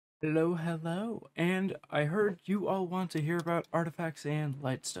Hello, hello, and I heard you all want to hear about artifacts and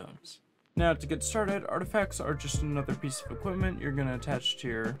lightstones. Now, to get started, artifacts are just another piece of equipment you're going to attach to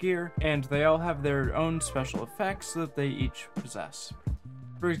your gear, and they all have their own special effects that they each possess.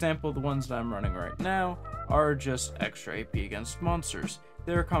 For example, the ones that I'm running right now are just extra AP against monsters.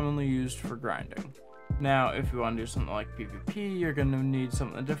 They're commonly used for grinding. Now, if you want to do something like PvP, you're going to need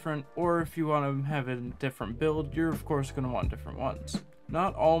something different, or if you want to have a different build, you're of course going to want different ones.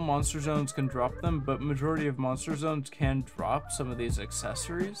 Not all monster zones can drop them, but majority of monster zones can drop some of these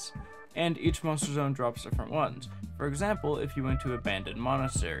accessories, and each monster zone drops different ones. For example, if you went to Abandoned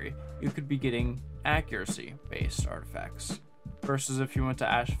Monastery, you could be getting accuracy-based artifacts. Versus if you went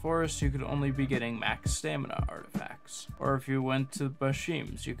to Ash Forest, you could only be getting max stamina artifacts. Or if you went to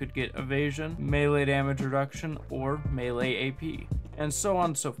Bashims, you could get evasion, melee damage reduction, or melee AP. And so on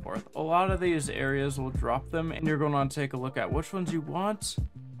and so forth. A lot of these areas will drop them, and you're going to want to take a look at which ones you want,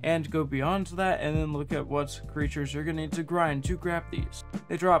 and go beyond that, and then look at what creatures you're going to need to grind to grab these.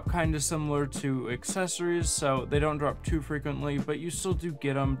 They drop kind of similar to accessories, so they don't drop too frequently, but you still do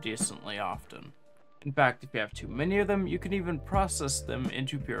get them decently often. In fact, if you have too many of them, you can even process them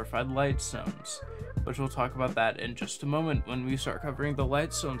into purified lightstones, which we'll talk about that in just a moment when we start covering the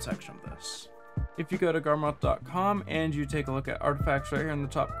lightstone section of this. If you go to garmoth.com and you take a look at artifacts right here in the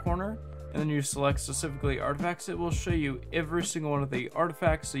top corner, and then you select specifically artifacts, it will show you every single one of the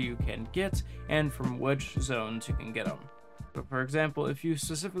artifacts that you can get and from which zones you can get them. But for example, if you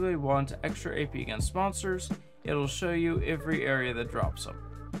specifically want extra AP against monsters, it'll show you every area that drops them.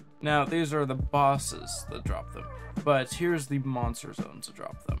 Now, these are the bosses that drop them, but here's the monster zones that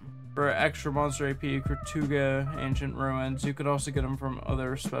drop them. For extra monster AP, Krutuga, Ancient Ruins, you could also get them from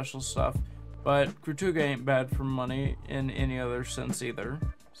other special stuff, but Krutuga ain't bad for money in any other sense either,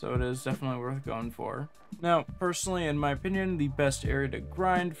 so it is definitely worth going for. Now, personally, in my opinion, the best area to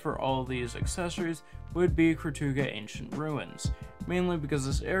grind for all of these accessories would be Krutuga Ancient Ruins, mainly because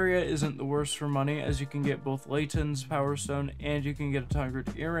this area isn't the worst for money, as you can get both Layton's Power Stone and you can get a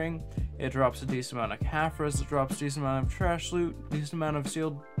Tongured Earring. It drops a decent amount of Caphras, it drops a decent amount of trash loot, decent amount of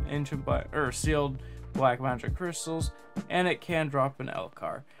sealed black magic crystals, and it can drop an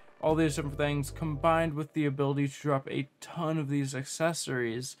Elkar. All these different things combined with the ability to drop a ton of these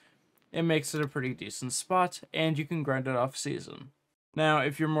accessories, it makes it a pretty decent spot, and you can grind it off season. Now,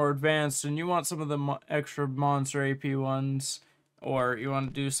 if you're more advanced and you want some of the extra monster AP ones, or you want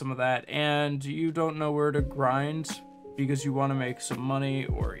to do some of that, and you don't know where to grind because you want to make some money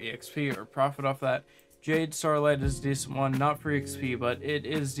or EXP or profit off that, Jade Starlight is a decent one, not for EXP, but it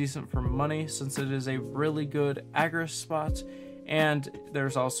is decent for money since it is a really good aggro spot, and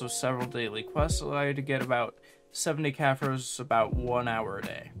there's also several daily quests that allow you to get about 70 Caphras about 1 hour a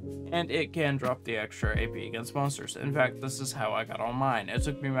day. And it can drop the extra AP against monsters. In fact, this is how I got all mine. It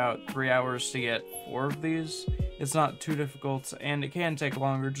took me about 3 hours to get 4 of these. It's not too difficult, and it can take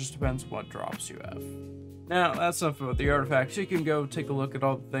longer, just depends on what drops you have. Now, that's enough about the artifacts. You can go take a look at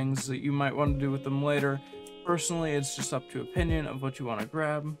all the things that you might want to do with them later. Personally, it's just up to opinion of what you want to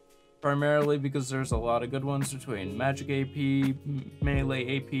grab. Primarily because there's a lot of good ones between magic AP,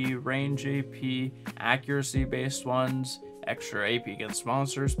 melee AP, range AP, accuracy based ones, extra AP against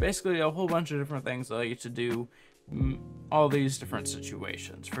monsters, basically a whole bunch of different things that allow you to do all these different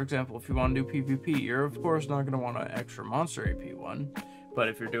situations. For example, if you want to do PvP, you're of course not going to want an extra monster AP one, but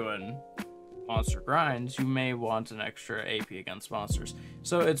if you're doing monster grinds, you may want an extra AP against monsters.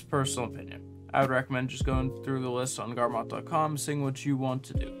 So it's personal opinion. I would recommend just going through the list on garmoth.com, seeing what you want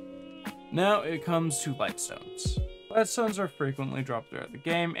to do. Now it comes to lightstones. Lightstones are frequently dropped throughout the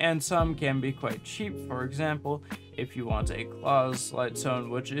game, and some can be quite cheap. For example, if you want a Claws lightstone,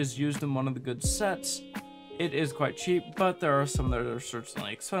 which is used in one of the good sets, it is quite cheap, but there are some that are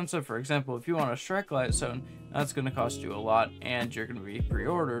certainly expensive. For example, if you want a Shrek lightstone, that's going to cost you a lot, and you're going to be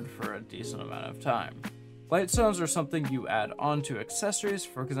pre-ordered for a decent amount of time. Lightstones are something you add onto accessories.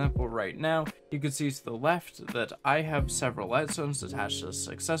 For example, right now, you can see to the left that I have several lightstones attached to this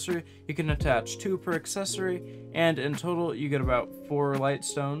accessory. You can attach 2 per accessory, and in total, you get about 4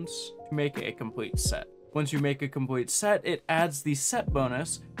 lightstones to make a complete set. Once you make a complete set, it adds the set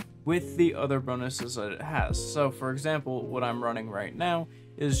bonus with the other bonuses that it has. So, for example, what I'm running right now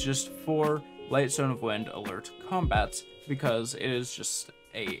is just 4 Lightstone of Wind Alert Combats, because it is just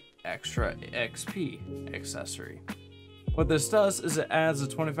a extra XP accessory. What this does is it adds a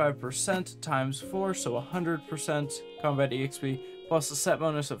 25% times 4, so 100% combat EXP, plus a set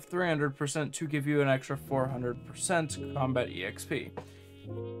bonus of 300% to give you an extra 400% combat EXP.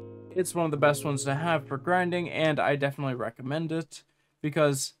 It's one of the best ones to have for grinding, and I definitely recommend it,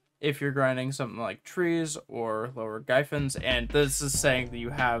 because if you're grinding something like trees or lower Gyphons, and this is saying that you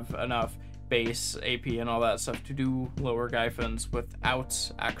have enough base AP and all that stuff to do lower Gyphons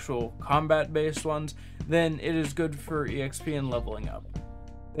without actual combat based ones, then it is good for EXP and leveling up.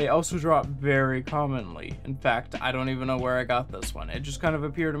 They also drop very commonly. In fact, I don't even know where I got this one. It just kind of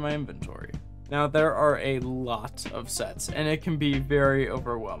appeared in my inventory. Now, there are a lot of sets, and it can be very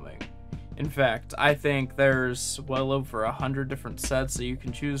overwhelming. In fact, I think there's well over 100 different sets that you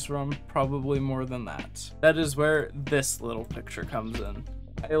can choose from, probably more than that. That is where this little picture comes in.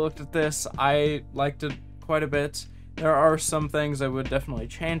 I looked at this, I liked it quite a bit. There are some things I would definitely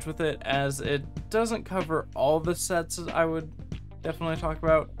change with it, as it doesn't cover all the sets I would definitely talk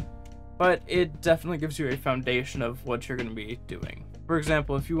about, but it definitely gives you a foundation of what you're going to be doing. For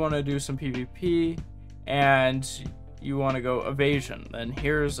example, if you want to do some PvP and you want to go evasion, then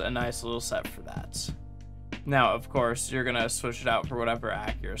here's a nice little set for that. Now, of course, you're going to switch it out for whatever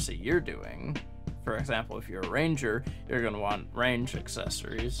accuracy you're doing. For example, if you're a ranger, you're going to want range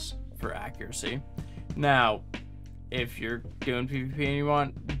accessories for accuracy. Now, if you're doing PvP and you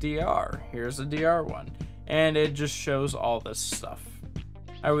want DR, here's a DR one. And it just shows all this stuff.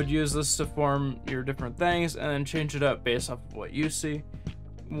 I would use this to form your different things and then change it up based off of what you see.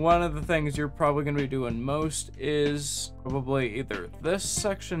 One of the things you're probably going to be doing most is probably either this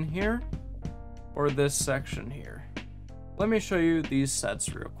section here or this section here. Let me show you these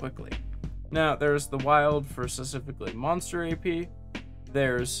sets real quickly. Now, there's the wild for specifically monster AP,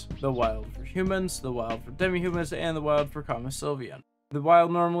 there's the wild for humans, the wild for demi-humans, and the wild for common Sylvian. The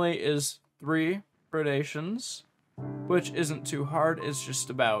wild normally is 3 gradations, which isn't too hard. It's just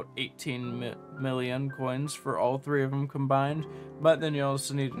about 18 million coins for all 3 of them combined, but then you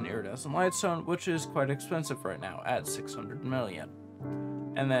also need an iridescent lightstone, which is quite expensive right now at 600 million.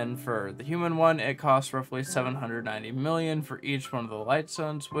 And then for the human one, it costs roughly 790 million for each one of the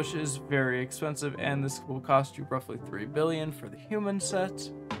lightstones, which is very expensive, and this will cost you roughly 3 billion for the human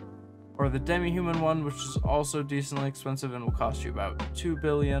set. Or the demi-human one, which is also decently expensive and will cost you about 2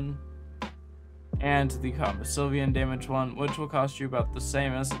 billion. And the common Sylvian damage one, which will cost you about the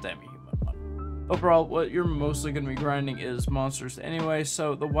same as the demi-human one. Overall, what you're mostly going to be grinding is monsters anyway,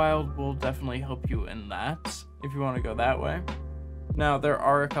 so the wild will definitely help you in that, if you want to go that way. Now, there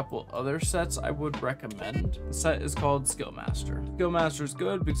are a couple other sets I would recommend. The set is called Skillmaster. Skillmaster is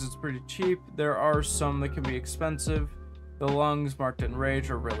good because it's pretty cheap. There are some that can be expensive. The lungs marked in rage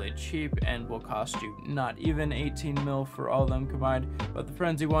are really cheap and will cost you not even 18 mil for all of them combined, but the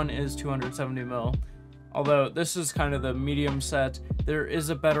frenzy one is 270 mil. Although this is kind of the medium set, there is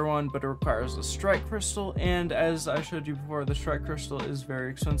a better one, but it requires a strike crystal, and as I showed you before, the strike crystal is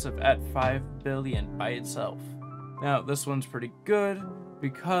very expensive at 5 billion by itself. Now, this one's pretty good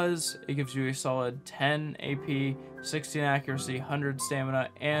because it gives you a solid 10 AP, 16 accuracy, 100 stamina,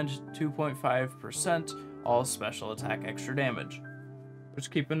 and 2.5% all special attack extra damage.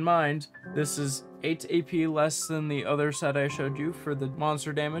 Which, keep in mind, this is 8 AP less than the other set I showed you for the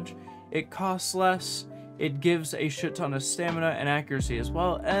monster damage. It costs less, it gives a shit ton of stamina and accuracy as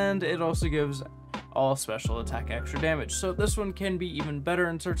well, and it also gives all special attack extra damage. So this one can be even better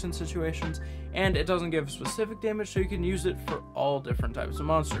in certain situations, and it doesn't give specific damage, so you can use it for all different types of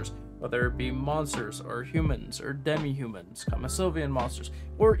monsters, whether it be monsters or humans or demi-humans, common Sylvian monsters,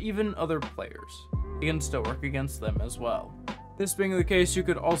 or even other players. You can still work against them as well. This being the case, you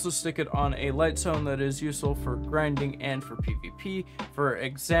could also stick it on a lightstone that is useful for grinding and for PvP. For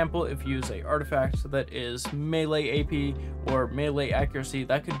example, if you use a artifact that is melee AP or melee accuracy,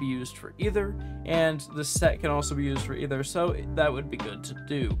 that could be used for either, and the set can also be used for either, so that would be good to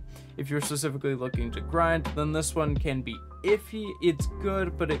do. If you're specifically looking to grind, then this one can be iffy. It's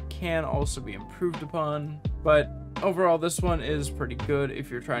good, but it can also be improved upon. But overall, this one is pretty good if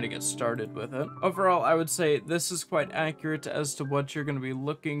you're trying to get started with it. Overall, I would say this is quite accurate as to what you're going to be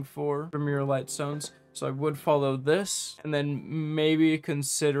looking for from your lightstones. So I would follow this, and then maybe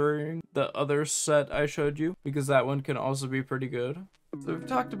considering the other set I showed you, because that one can also be pretty good. So we've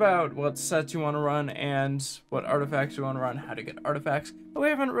talked about what sets you want to run and what artifacts you want to run, how to get artifacts, but we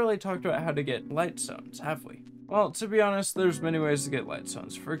haven't really talked about how to get lightstones, have we? Well, to be honest, there's many ways to get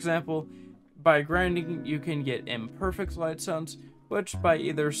lightstones. For example, by grinding, you can get imperfect lightstones, which by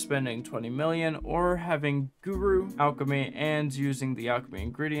either spending 20 million or having Guru Alchemy and using the alchemy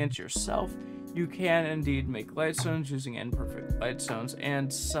ingredients yourself, you can indeed make lightstones using imperfect lightstones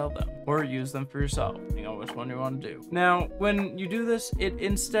and sell them, or use them for yourself, depending on which one you want to do. Now, when you do this, it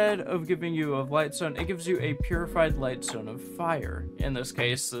instead of giving you a lightstone, it gives you a purified lightstone of fire. In this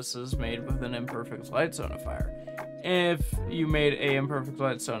case, this is made with an imperfect lightstone of fire. If you made a imperfect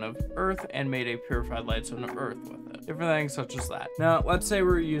lightstone of earth and made a purified lightstone of earth with it. different things such as that. Now, let's say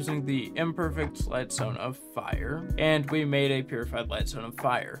we're using the imperfect lightstone of fire, and we made a purified lightstone of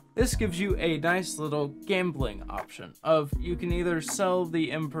fire. This gives you a nice little gambling option of you can either sell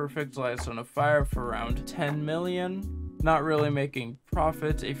the imperfect lightstone of fire for around 10 million, not really making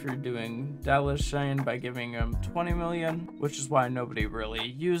profit if you're doing Dallas Shane by giving them 20 million, which is why nobody really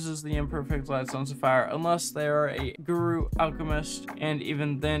uses the imperfect lightstones of fire unless they are a guru alchemist, and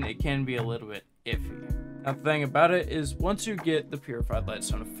even then it can be a little bit iffy. Now, the thing about it is, once you get the purified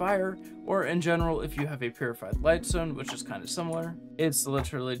lightstone of fire, or in general if you have a purified lightstone, which is kind of similar, it's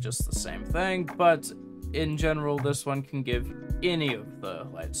literally just the same thing, but in general this one can give any of the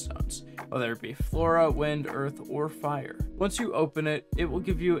lightstones, whether it be flora, wind, earth, or fire. Once you open it, it will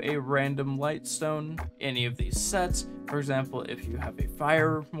give you a random lightstone, any of these sets. For example, if you have a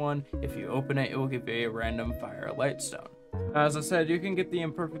fire one, if you open it, it will give you a random fire lightstone. As I said, you can get the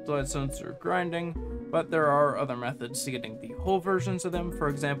imperfect lightstones through grinding, but there are other methods to getting the whole versions of them. For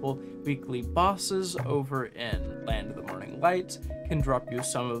example, weekly bosses over in Land of the Morning Light can drop you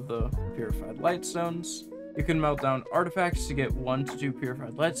some of the purified lightstones. You can melt down artifacts to get 1 to 2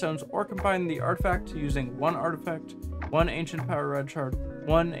 purified lightstones, or combine the artifact using 1 artifact, 1 ancient power red shard,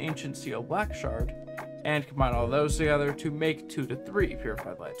 1 ancient steel black shard, and combine all those together to make 2 to 3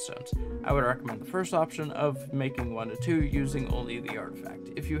 purified lightstones. I would recommend the first option of making 1 to 2 using only the artifact,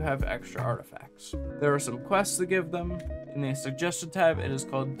 if you have extra artifacts. There are some quests to give them. In the suggested tab, it is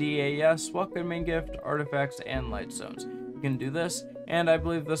called DAS, welcoming gift, artifacts, and lightstones. You can do this, and I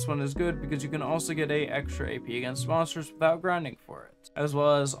believe this one is good because you can also get a extra AP against monsters without grinding for it, as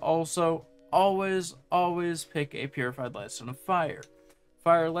well as also always pick a purified lightstone of fire.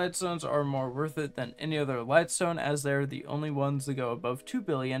 Fire lightstones are more worth it than any other lightstone, as they're the only ones that go above 2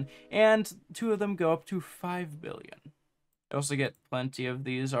 billion, and 2 of them go up to 5 billion. You also get plenty of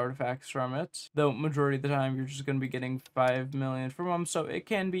these artifacts from it, though majority of the time you're just going to be getting 5 million from them, so it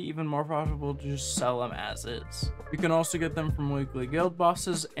can be even more profitable to just sell them as is. You can also get them from weekly guild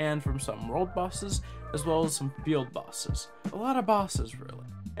bosses and from some world bosses, as well as some field bosses. A lot of bosses, really.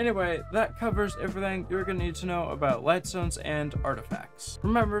 Anyway, that covers everything you're going to need to know about lightstones and artifacts.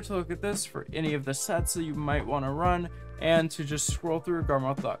 Remember to look at this for any of the sets that you might want to run, and to just scroll through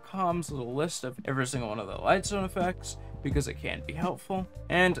garmouth.com's little list of every single one of the lightstone effects, because it can be helpful.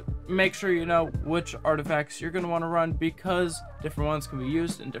 And make sure you know which artifacts you're going to want to run, because different ones can be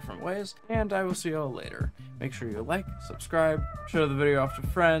used in different ways. And I will see you all later. Make sure you like, subscribe, share the video off to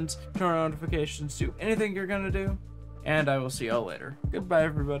friends, turn on notifications, do anything you're going to do. And I will see y'all later. Goodbye,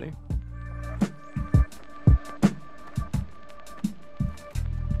 everybody.